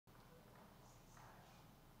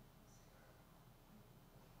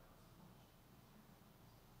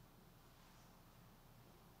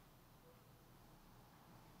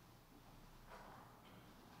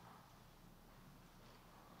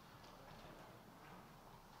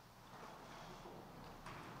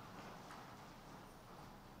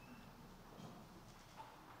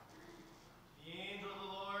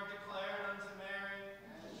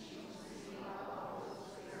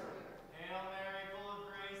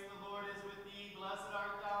blessed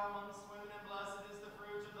art thou amongst women, and blessed is the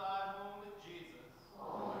fruit of thy womb, Jesus.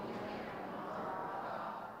 Holy Mary, Mother of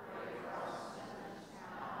God, pray for us sinners,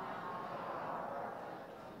 now and at the hour of our death.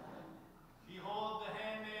 Amen. Behold the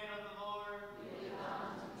handmaid of the Lord. Be it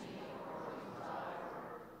done to me according to thy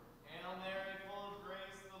word. Hail Mary, full of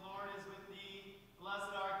grace, the Lord is with thee.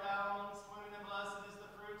 Blessed art thou amongst women, and blessed is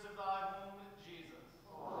the fruit of thy womb, Jesus.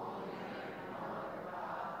 Holy Mary, Mother of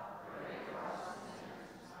God, pray for us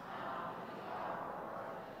sinners, now and at the hour of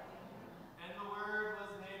our death. Amen. And the Word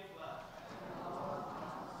was made flesh.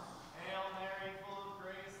 Hail Mary, full of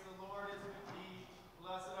grace, the Lord is with thee.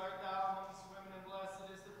 Blessed art thou amongst women, and blessed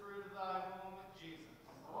is the fruit of thy womb, Jesus.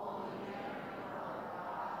 Holy Mary, Mother of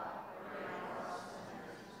God, pray for us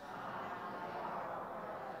sinners, now and at the hour of our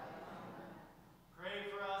death. Amen. Pray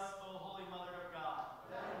for us, O Holy Mother of God,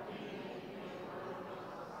 that we may be made worthy of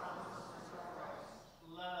the promises of Christ.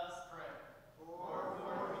 Let us pray. Pour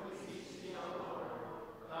forth, we beseech thee, O Lord,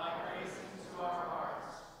 thy grace into our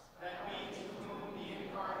hearts, that we, to whom the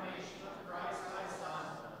incarnation of Christ thy Son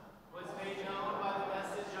was made known by the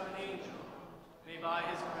message of an angel, may by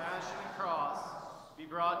his passion and cross be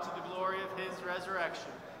brought to the glory of his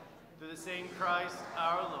resurrection. Through the same Christ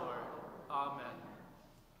our Lord. Amen.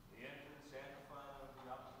 The entrance and final of the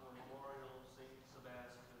optional memorial of Saint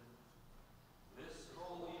Sebastian. This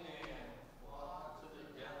holy man walked to the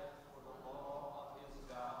death for the law of his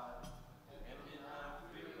God, and did not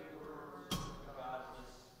fear the words of the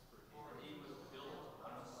godless, for he was built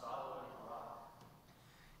on a solid rock.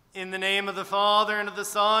 In the name of the Father, and of the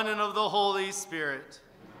Son, and of the Holy Spirit.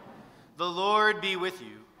 The Lord be with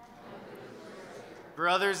you.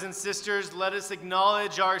 Brothers and sisters, let us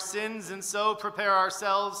acknowledge our sins and so prepare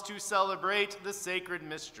ourselves to celebrate the sacred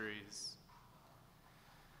mysteries.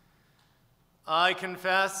 I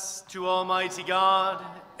confess to Almighty God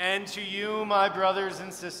and to you, my brothers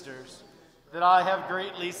and sisters, that I have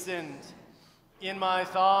greatly sinned in my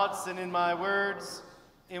thoughts and in my words,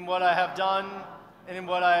 in what I have done and in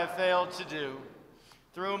what I have failed to do.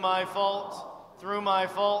 Through my fault, through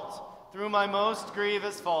my most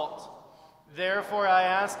grievous fault. Therefore I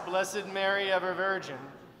ask Blessed Mary, ever Virgin,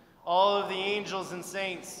 all of the angels and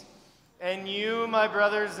saints, and you, my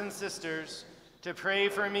brothers and sisters, to pray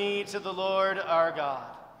for me to the Lord our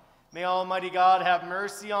God. May Almighty God have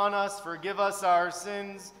mercy on us, forgive us our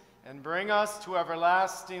sins, and bring us to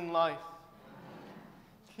everlasting life.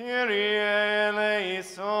 Kyrie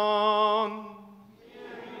eleison.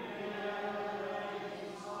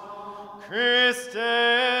 Christe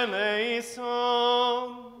eleison.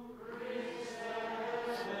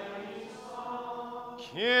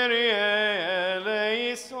 Kyrie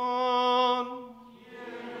eleison.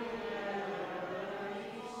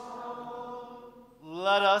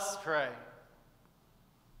 Let us pray.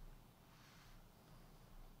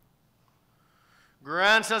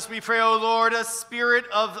 Grant us, we pray, O Lord, a spirit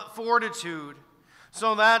of fortitude,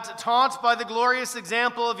 so that, taught by the glorious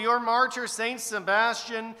example of your martyr, Saint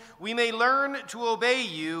Sebastian, we may learn to obey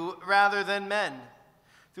you rather than men.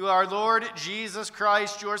 Through our Lord Jesus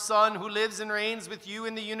Christ, your Son, who lives and reigns with you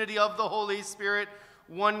in the unity of the Holy Spirit,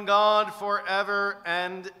 one God, forever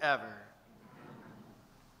and ever.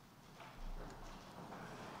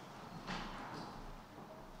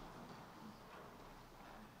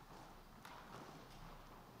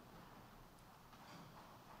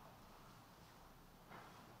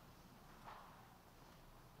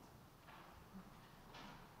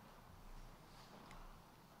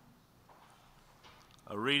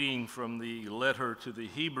 A reading from the letter to the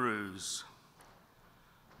Hebrews.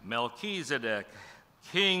 Melchizedek,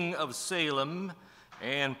 king of Salem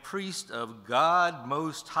and priest of God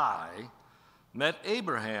Most High, met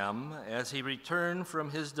Abraham as he returned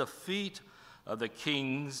from his defeat of the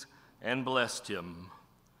kings and blessed him.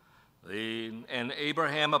 And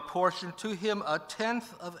Abraham apportioned to him a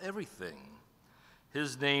tenth of everything.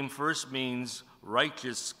 His name first means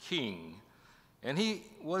righteous king. And he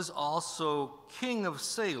was also king of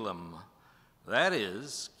Salem, that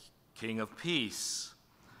is, king of peace,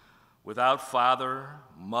 without father,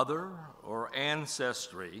 mother, or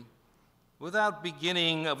ancestry, without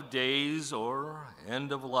beginning of days or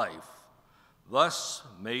end of life, thus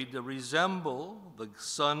made to resemble the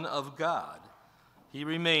Son of God. He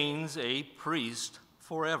remains a priest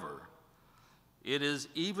forever. It is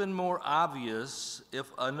even more obvious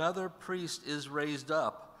if another priest is raised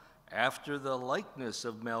up after the likeness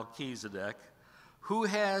of Melchizedek, who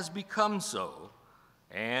has become so,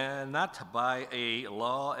 and not by a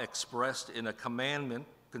law expressed in a commandment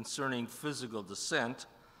concerning physical descent,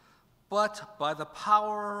 but by the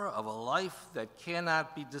power of a life that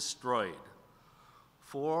cannot be destroyed.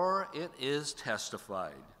 For it is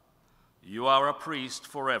testified, You are a priest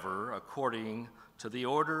forever, according to the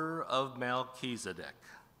order of Melchizedek.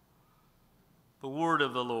 The word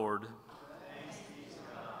of the Lord. Thanks be to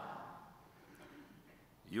God.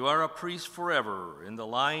 You are a priest forever in the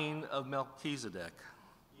line of Melchizedek.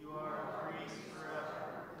 You are a priest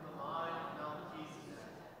forever in the line of Melchizedek.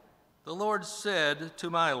 The Lord said to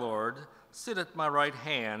my Lord, sit at my right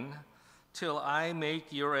hand till I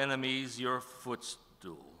make your enemies your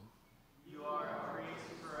footstool. You are a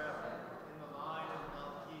priest forever in the line of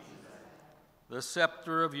Melchizedek. The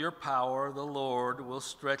scepter of your power the Lord will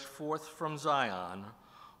stretch forth from Zion.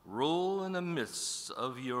 Rule in the midst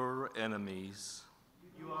of your enemies.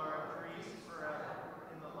 You are a priest forever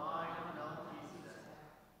in the line of Melchizedek.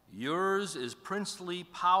 Yours is princely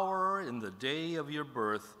power in the day of your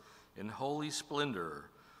birth, in holy splendor.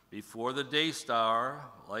 Before the day star,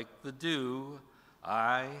 like the dew,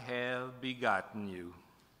 I have begotten you.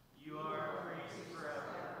 You are a priest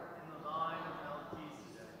forever in the line of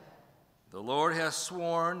Melchizedek. The Lord has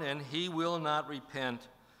sworn, and he will not repent.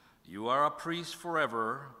 You are a priest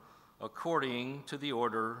forever, according to the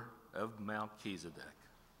order of Melchizedek.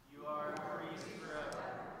 You are a priest forever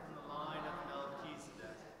in the line of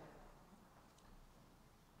Melchizedek.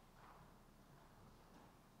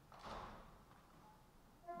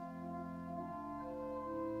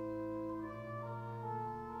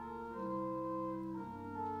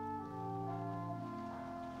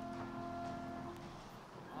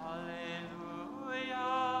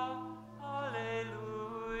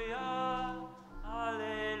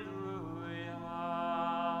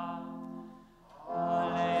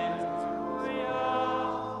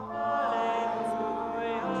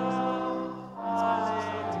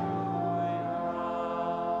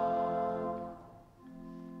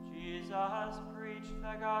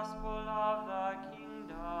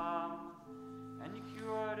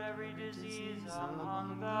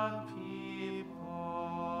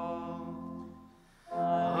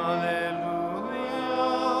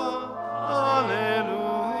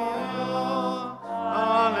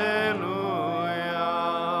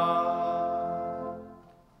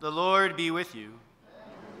 Be with you.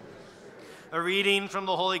 A reading from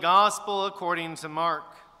the Holy Gospel according to Mark.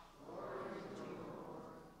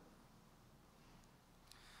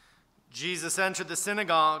 Jesus entered the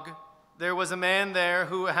synagogue. There was a man there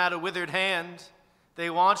who had a withered hand.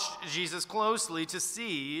 They watched Jesus closely to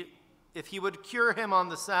see if he would cure him on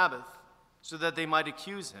the Sabbath, so that they might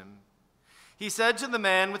accuse him. He said to the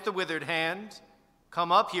man with the withered hand,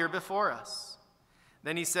 "Come up here before us."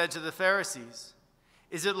 Then he said to the Pharisees,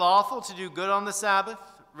 "Is it lawful to do good on the Sabbath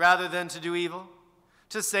rather than to do evil?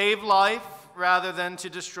 To save life rather than to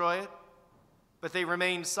destroy it?" But they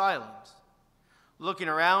remained silent, looking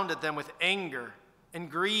around at them with anger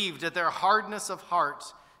and grieved at their hardness of heart.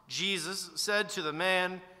 Jesus said to the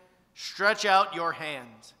man, "Stretch out your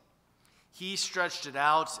hand." He stretched it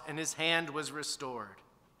out, and his hand was restored.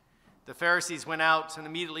 The Pharisees went out and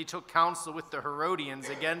immediately took counsel with the Herodians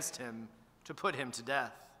against him to put him to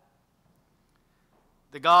death.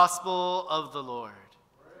 The Gospel of the Lord.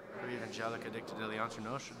 Evangelica dicta deliantur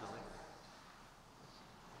nostra.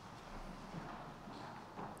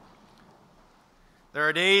 There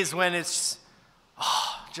are days when it's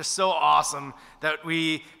just so awesome that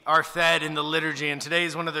we are fed in the liturgy, and today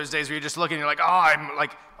is one of those days where you're just looking and you're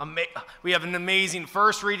like, we have an amazing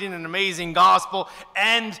first reading, an amazing gospel,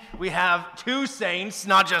 and we have two saints,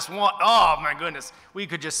 not just one. Oh my goodness, we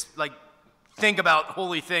could just think about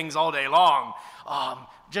holy things all day long.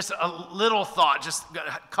 Just a little thought, just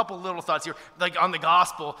a couple little thoughts here, on the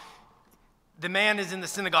gospel. The man is in the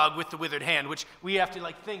synagogue with the withered hand, which we have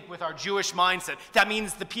to think with our Jewish mindset. That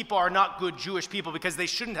means the people are not good Jewish people because they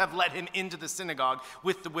shouldn't have let him into the synagogue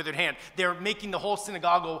with the withered hand. They're making the whole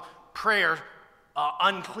synagogal prayer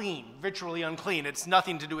unclean, ritually unclean. It's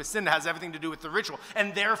nothing to do with sin. It has everything to do with the ritual.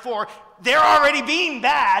 And therefore, they're already being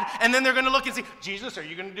bad, and then they're going to look and say, "Jesus, are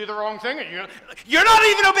you going to do the wrong thing? You're not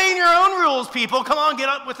even obeying your own rules, people. Come on, get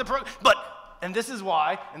up with the program." And this is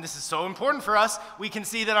why, and this is so important for us, we can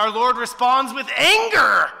see that our Lord responds with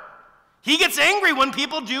anger. He gets angry when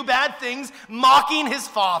people do bad things, mocking his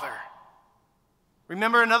Father.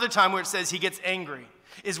 Remember another time where it says he gets angry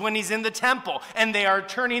is when he's in the temple, and they are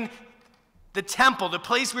turning the temple, the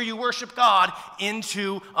place where you worship God,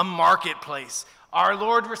 into a marketplace. Our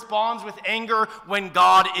Lord responds with anger when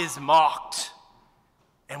God is mocked.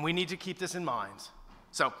 And we need to keep this in mind.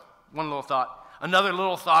 So, one little thought. Another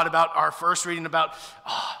little thought about our first reading about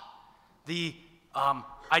the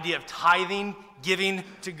idea of tithing, giving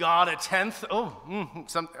to God a tenth.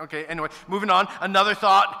 Okay, anyway, moving on. Another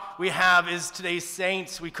thought we have is today's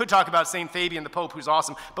saints. We could talk about Saint Fabian, the Pope, who's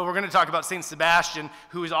awesome, but we're going to talk about Saint Sebastian,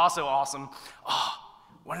 who is also awesome. Oh,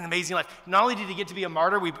 what an amazing life. Not only did he get to be a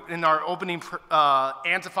martyr, in our opening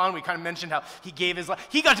antiphon, we kind of mentioned how he gave his life.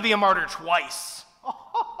 He got to be a martyr twice.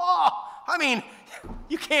 I mean,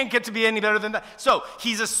 you can't get to be any better than that. So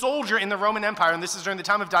he's a soldier in the Roman Empire, and this is during the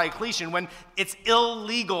time of Diocletian, when it's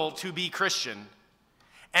illegal to be Christian.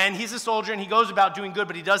 And he's a soldier, and he goes about doing good,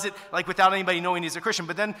 but he does it like without anybody knowing he's a Christian.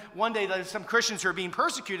 But then one day there's some Christians who are being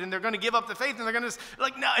persecuted, and they're going to give up the faith, and they're going to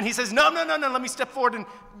like, no. And he says, no, let me step forward and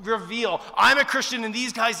reveal. I'm a Christian, and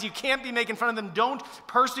these guys, you can't be making fun of them. Don't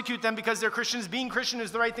persecute them because they're Christians. Being Christian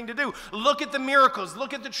is the right thing to do. Look at the miracles.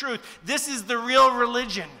 Look at the truth. This is the real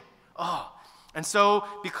religion. Oh. And so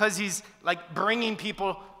because he's like bringing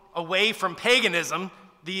people away from paganism,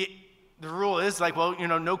 the rule is like, well,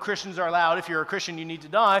 no Christians are allowed. If you're a Christian, you need to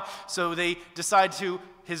die. So they decide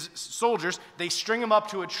his soldiers, they string him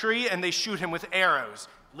up to a tree and they shoot him with arrows,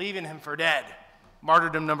 leaving him for dead.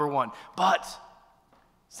 Martyrdom number 1. But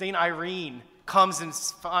St. Irene comes and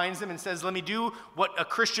finds him and says, let me do what a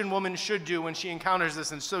Christian woman should do when she encounters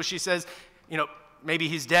this. And so she says, maybe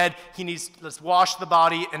he's dead. Let's wash the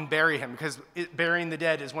body and bury him, because burying the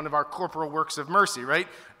dead is one of our corporal works of mercy, right?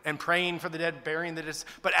 And praying for the dead, burying the dead.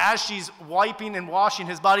 But as she's wiping and washing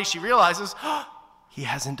his body, she realizes, he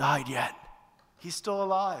hasn't died yet. He's still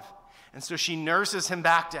alive. And so she nurses him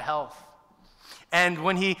back to health. And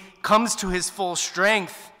when he comes to his full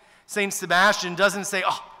strength, St. Sebastian doesn't say,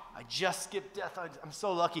 I just skipped death. I'm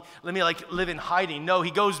so lucky. Let me live in hiding. No,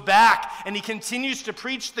 he goes back and he continues to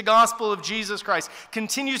preach the gospel of Jesus Christ.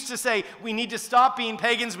 Continues to say, we need to stop being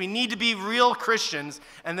pagans. We need to be real Christians.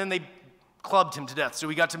 And then they clubbed him to death. So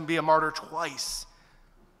he got to be a martyr twice.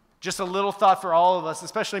 Just a little thought for all of us,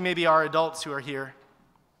 especially maybe our adults who are here.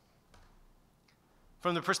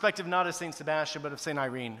 From the perspective not of St. Sebastian, but of St.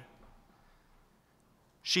 Irene.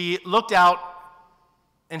 She looked out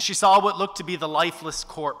and she saw what looked to be the lifeless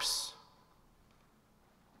corpse.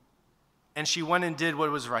 And she went and did what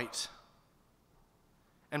was right.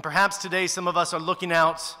 And perhaps today some of us are looking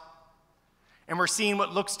out and we're seeing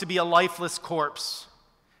what looks to be a lifeless corpse.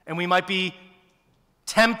 And we might be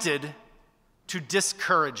tempted to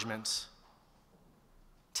discouragement.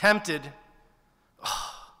 Tempted,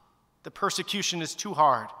 the persecution is too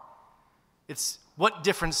hard. What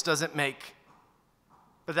difference does it make?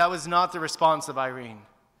 But that was not the response of Irene,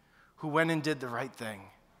 who went and did the right thing,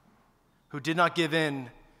 who did not give in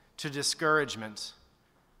to discouragement,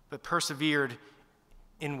 but persevered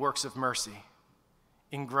in works of mercy,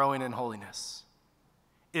 in growing in holiness.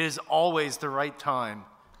 It is always the right time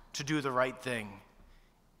to do the right thing,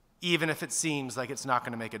 even if it seems like it's not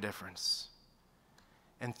going to make a difference.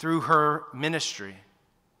 And through her ministry,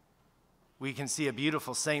 we can see a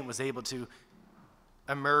beautiful saint was able to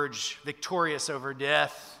emerge victorious over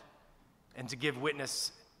death and to give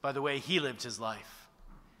witness by the way he lived his life.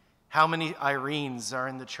 How many Irenes are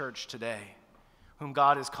in the church today whom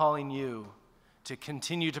God is calling you to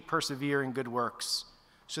continue to persevere in good works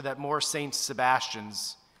so that more Saint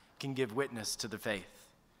Sebastians can give witness to the faith?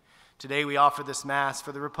 Today we offer this Mass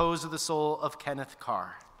for the repose of the soul of Kenneth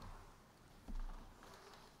Carr.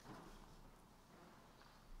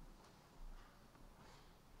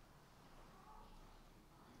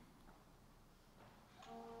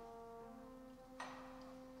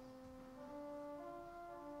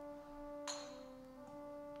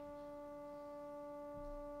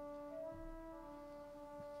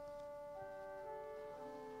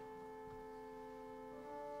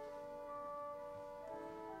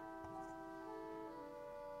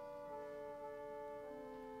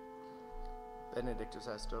 Benedictus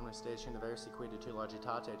est omnes Deus universi qui de tu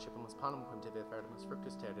logitate, cipimus panum cum tibi fermus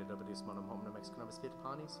fructus terre nobis monum hominum ex nobis vita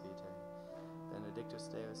panis vitae. Benedictus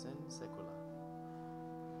Deus in saecula.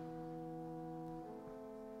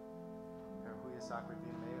 Per huia sacri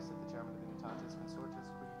via meus et the germen divinitatis consortis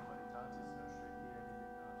qui qualitatis nostri via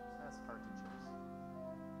divinitatis as partitus.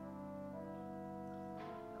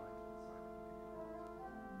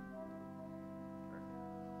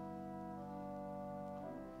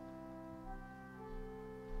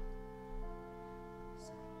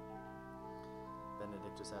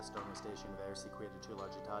 Benedictus est omnes Deus universi qui de tu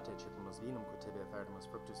logitate, cipimus vinum quod tibi fermus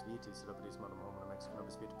fructus vitis nobis monum hominum ex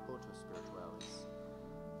nobis vita potus spiritualis.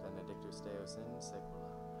 Benedictus Deus in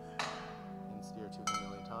saecula. In spiritu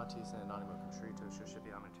humilitatis and in animo contrito,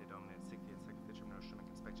 suscipiamer te Domine, et sic et sacrificium nostrum in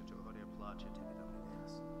conspectu hodie place tibi Domine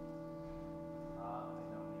Deus. Ave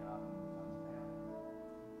Domini, Ave Domini, et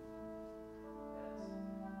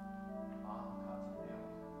Ave Deum.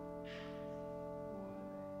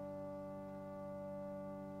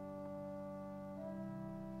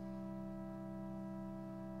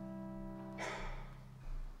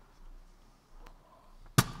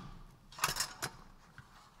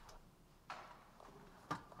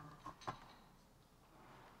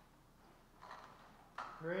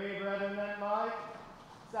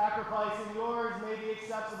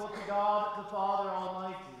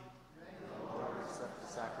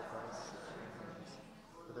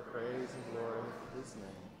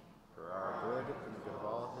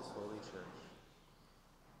 his holy church.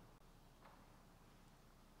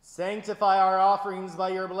 Sanctify our offerings by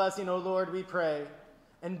your blessing, O Lord, we pray,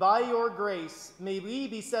 and by your grace may we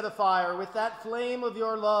be set afire with that flame of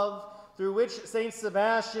your love through which Saint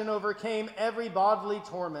Sebastian overcame every bodily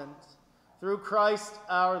torment. Through Christ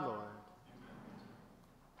our Lord. Amen.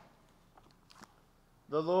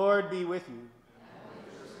 The Lord be with you.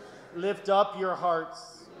 Lift up your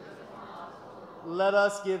hearts. Let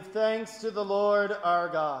us give thanks to the Lord our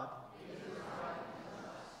God.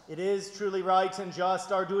 It is truly right and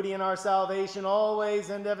just, our duty and our salvation, always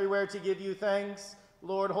and everywhere to give you thanks,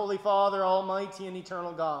 Lord, Holy Father, Almighty and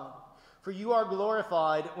eternal God. For you are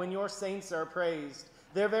glorified when your saints are praised.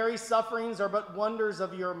 Their very sufferings are but wonders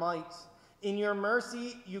of your might. In your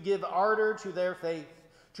mercy you give ardor to their faith.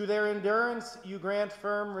 To their endurance you grant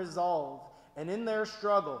firm resolve. And in their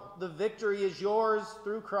struggle the victory is yours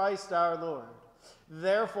through Christ our Lord.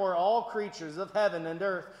 Therefore all creatures of heaven and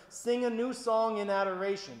earth sing a new song in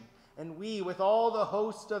adoration, and we with all the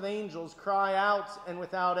host of angels cry out, and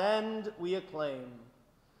without end we acclaim.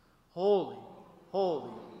 Holy, holy,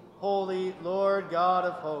 holy Lord God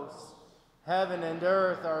of hosts, heaven and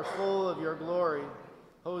earth are full of your glory.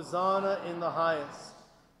 Hosanna in the highest.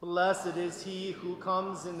 Blessed is he who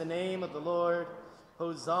comes in the name of the Lord.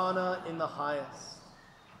 Hosanna in the highest.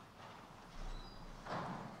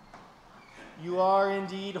 You are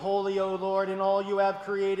indeed holy, O Lord, and all you have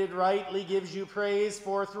created rightly gives you praise,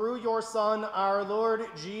 for through your Son, our Lord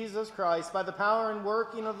Jesus Christ, by the power and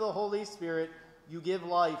working of the Holy Spirit, you give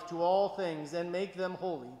life to all things and make them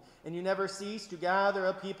holy, and you never cease to gather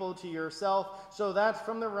a people to yourself, so that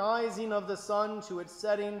from the rising of the sun to its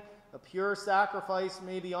setting, a pure sacrifice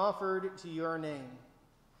may be offered to your name.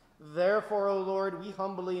 Therefore, O Lord, we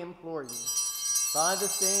humbly implore you, by the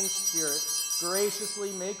same Spirit,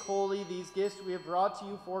 graciously make holy these gifts we have brought to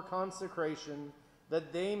you for consecration,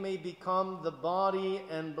 that they may become the body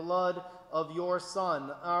and blood of your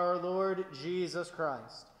Son, our Lord Jesus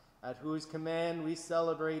Christ, at whose command we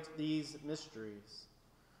celebrate these mysteries.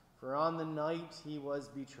 For on the night he was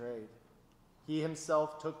betrayed, he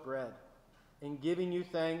himself took bread, and giving you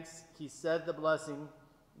thanks, he said the blessing,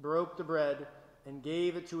 broke the bread, and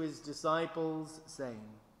gave it to his disciples,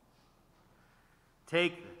 saying,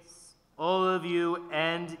 "Take this, all of you,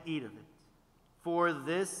 and eat of it, for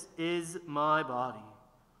this is my body,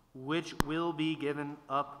 which will be given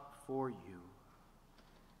up for you."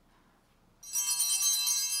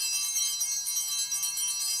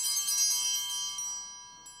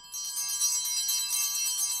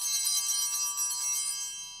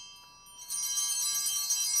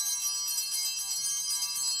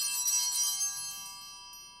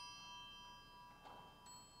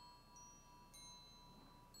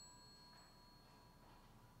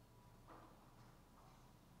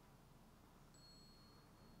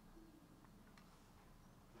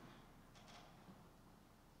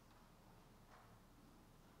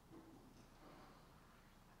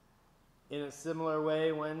 In a similar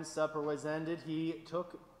way, when supper was ended, he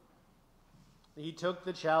took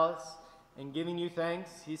the chalice, and giving you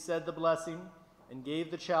thanks, he said the blessing, and gave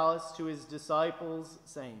the chalice to his disciples,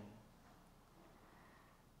 saying,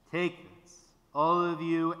 "Take this, all of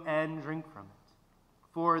you, and drink from it,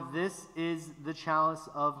 for this is the chalice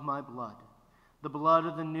of my blood, the blood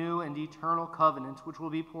of the new and eternal covenant, which will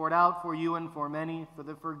be poured out for you and for many for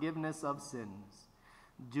the forgiveness of sins.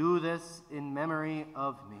 Do this in memory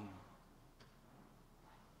of me."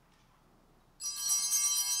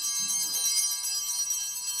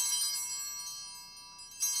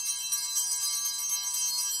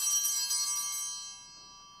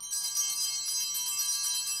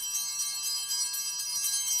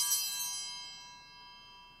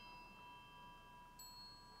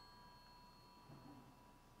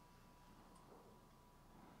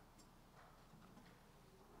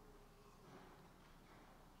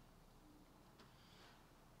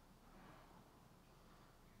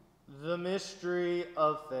 The mystery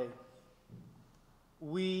of faith.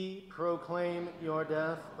 We proclaim your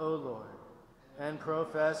death, O Lord, and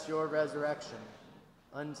profess your resurrection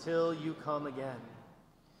until you come again.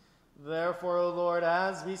 Therefore, O Lord,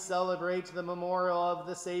 as we celebrate the memorial of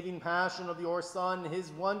the saving passion of your Son,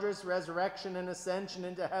 his wondrous resurrection and ascension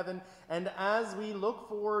into heaven, and as we look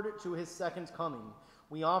forward to his second coming,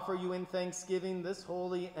 we offer you in thanksgiving this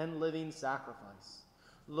holy and living sacrifice.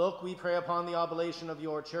 Look, we pray, upon the oblation of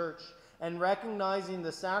your church, and recognizing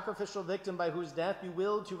the sacrificial victim by whose death you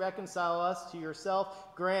willed to reconcile us to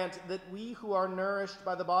yourself, grant that we who are nourished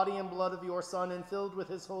by the body and blood of your Son and filled with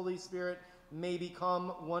his Holy Spirit may become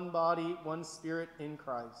one body, one spirit in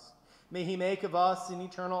Christ. May he make of us an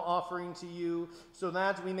eternal offering to you, so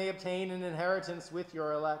that we may obtain an inheritance with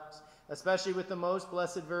your elect, especially with the most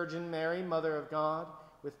blessed Virgin Mary, Mother of God,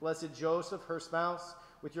 with blessed Joseph, her spouse,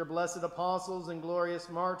 with your blessed apostles and glorious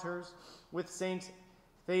martyrs, with Saint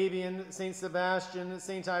Fabian, Saint Sebastian,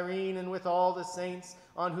 Saint Irene, and with all the saints,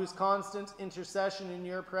 on whose constant intercession in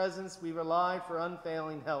your presence we rely for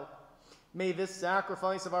unfailing help. May this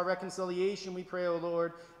sacrifice of our reconciliation, we pray, O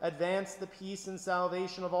Lord, advance the peace and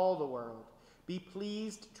salvation of all the world. Be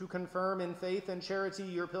pleased to confirm in faith and charity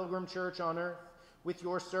your pilgrim church on earth, with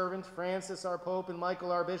your servant Francis, our Pope, and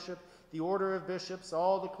Michael, our Bishop, the order of bishops,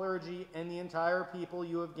 all the clergy, and the entire people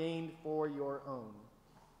you have gained for your own.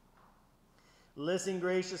 Listen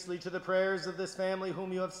graciously to the prayers of this family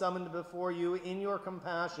whom you have summoned before you. In your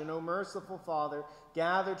compassion, O merciful Father,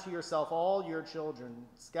 gather to yourself all your children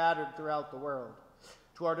scattered throughout the world.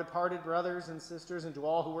 To our departed brothers and sisters, and to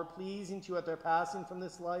all who were pleasing to you at their passing from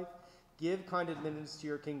this life, give kind admittance to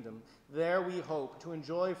your kingdom. There we hope to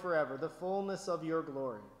enjoy forever the fullness of your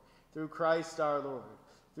glory. Through Christ our Lord,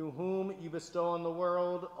 through whom you bestow on the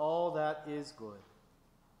world all that is good.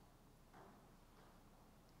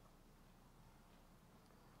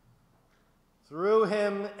 Through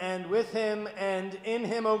him, and with him, and in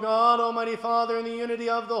him, O God, Almighty Father, in the unity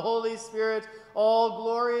of the Holy Spirit, all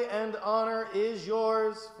glory and honor is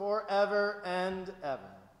yours forever and ever.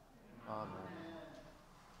 Amen.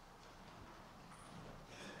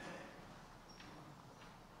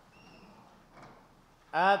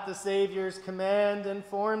 At the Savior's command, and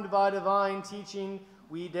formed by divine teaching,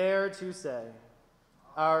 we dare to say,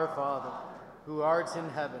 Our Father, who art in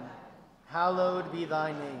heaven, hallowed be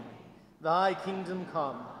thy name. Thy kingdom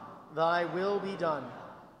come, thy will be done,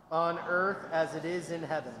 on earth as it is in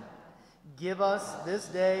heaven. Give us this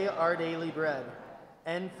day our daily bread,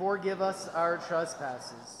 and forgive us our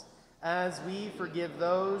trespasses, as we forgive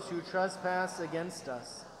those who trespass against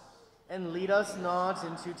us. And lead us not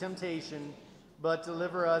into temptation, but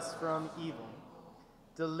deliver us from evil.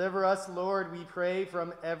 Deliver us, Lord, we pray,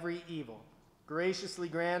 from every evil. Graciously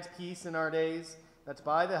grant peace in our days, that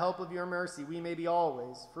by the help of your mercy we may be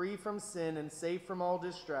always free from sin and safe from all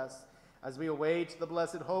distress, as we await the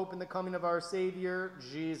blessed hope and the coming of our Savior,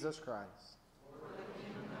 Jesus Christ.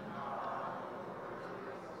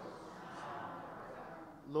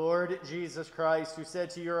 Lord Jesus Christ, who said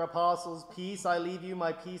to your apostles, Peace I leave you,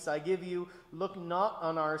 my peace I give you, look not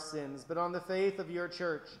on our sins, but on the faith of your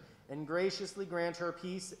church, and graciously grant her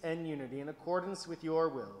peace and unity in accordance with your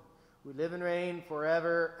will, who live and reign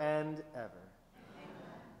forever and ever.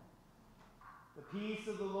 The peace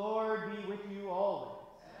of the Lord be with you always.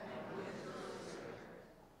 And with your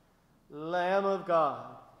spirit. Lamb of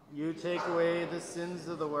God, you take away the sins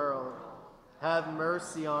of the world. Have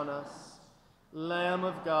mercy on us. Lamb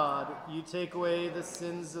of God, you take away the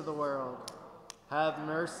sins of the world. Have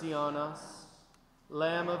mercy on us.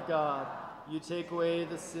 Lamb of God, you take away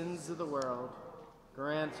the sins of the world.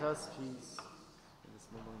 Grant us peace.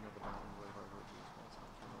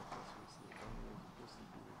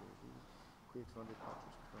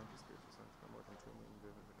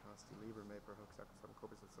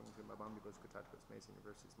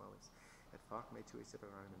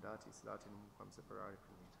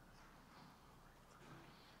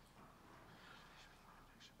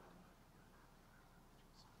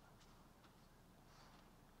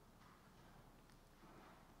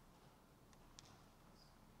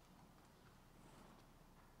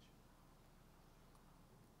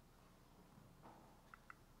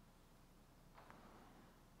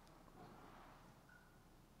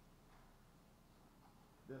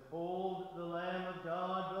 Behold the Lamb of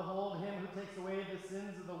God, behold him who takes away the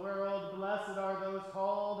sins of the world. Blessed are those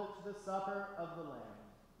called to the supper of the Lamb.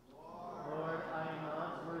 Lord, I am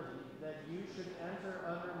not worthy that you should enter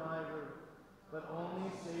under my roof, but only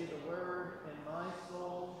say the word, and my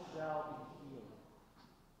soul shall be healed.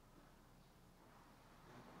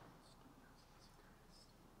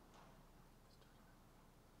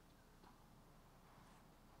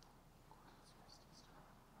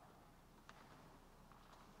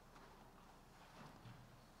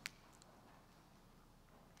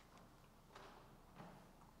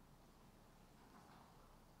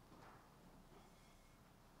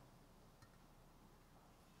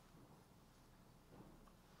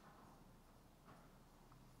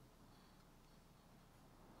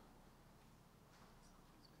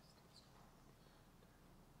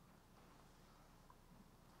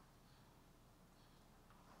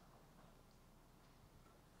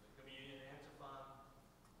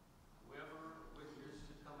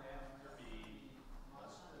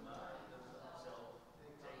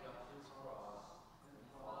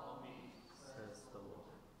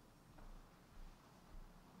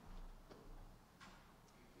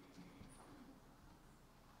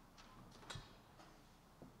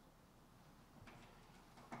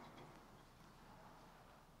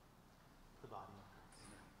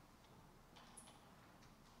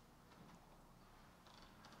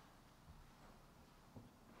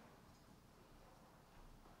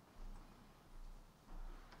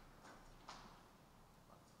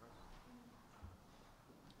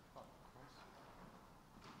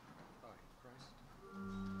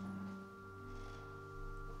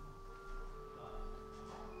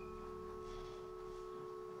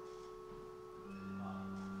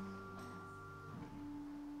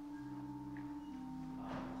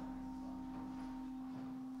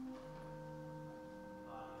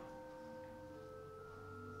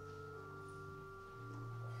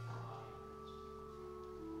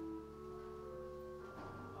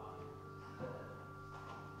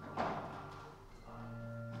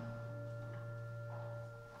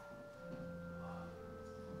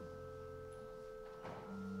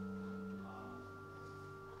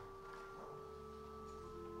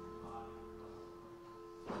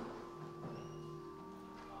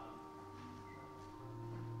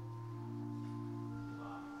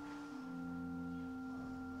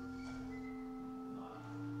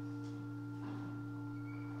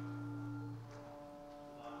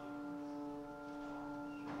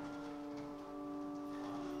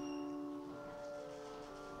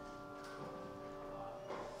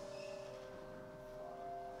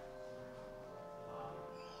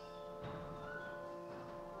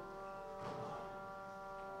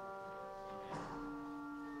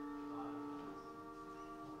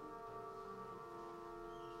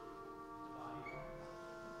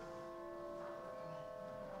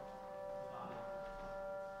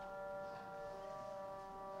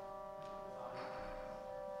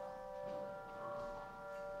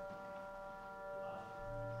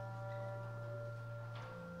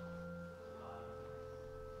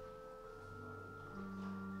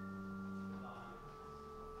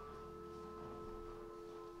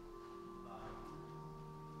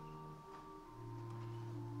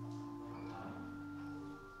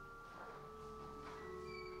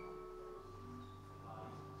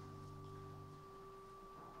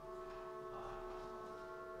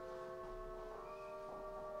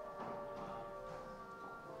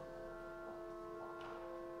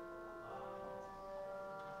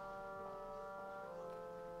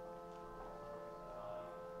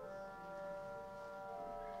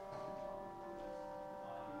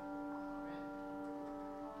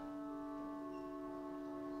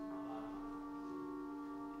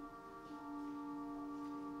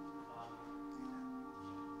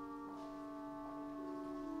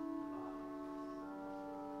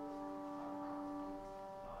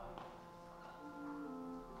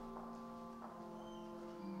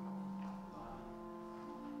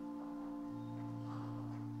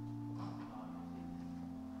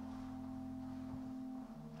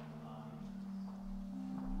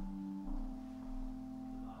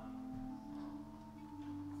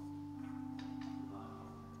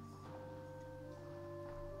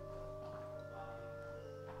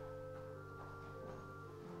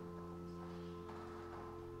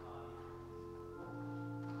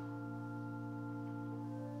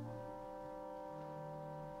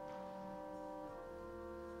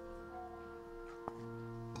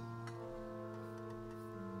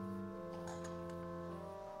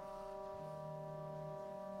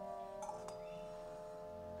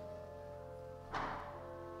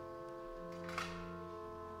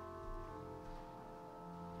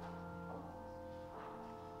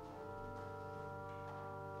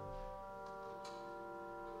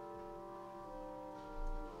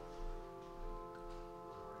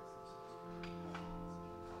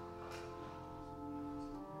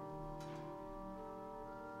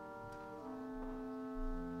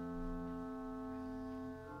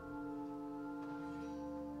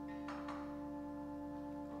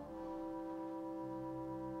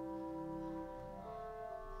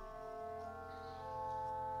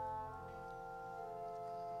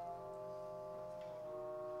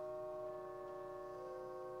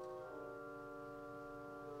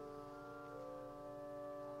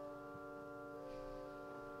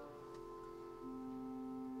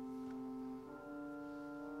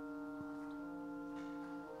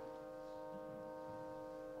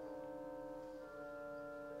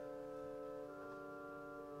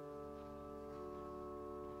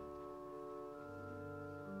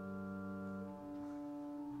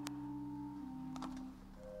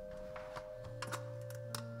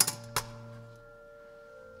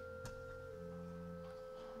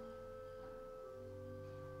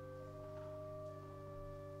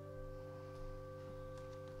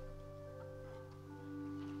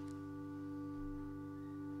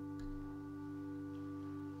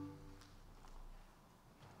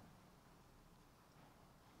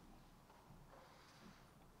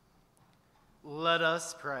 Let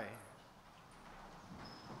us pray.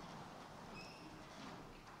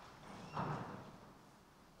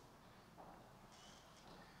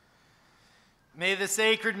 May the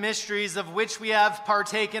sacred mysteries of which we have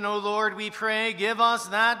partaken, O Lord, we pray, give us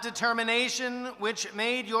that determination which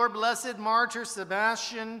made your blessed martyr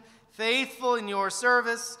Sebastian faithful in your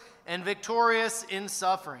service and victorious in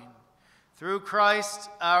suffering. Through Christ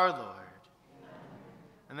our Lord. Amen.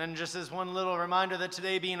 And then just as one little reminder that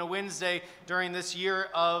today being a Wednesday during this year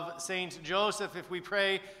of Saint Joseph, if we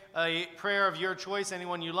pray a prayer of your choice,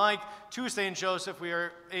 anyone you like, to Saint Joseph, we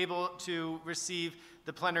are able to receive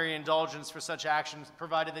the plenary indulgence for such actions,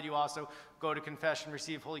 provided that you also go to confession,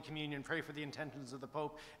 receive Holy Communion, pray for the intentions of the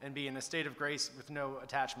Pope, and be in a state of grace with no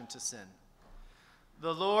attachment to sin.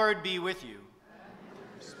 The Lord be with you.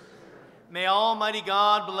 May Almighty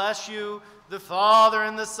God bless you, the Father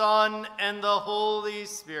and the Son and the Holy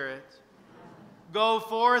Spirit. Go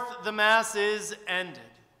forth, the Mass is ended.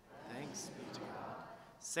 Thanks be to God.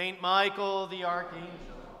 Saint Michael the Archangel,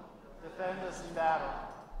 defend us in battle.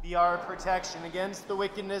 Be our protection against the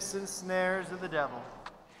wickedness and snares of the devil.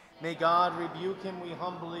 May God rebuke him, we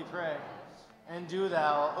humbly pray. And do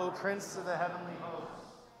thou, O Prince of the heavenly hosts,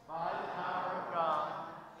 by the power of God,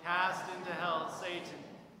 cast into hell Satan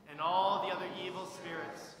and all the other evil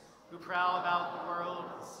spirits who prowl about the world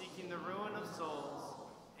seeking the ruin of souls.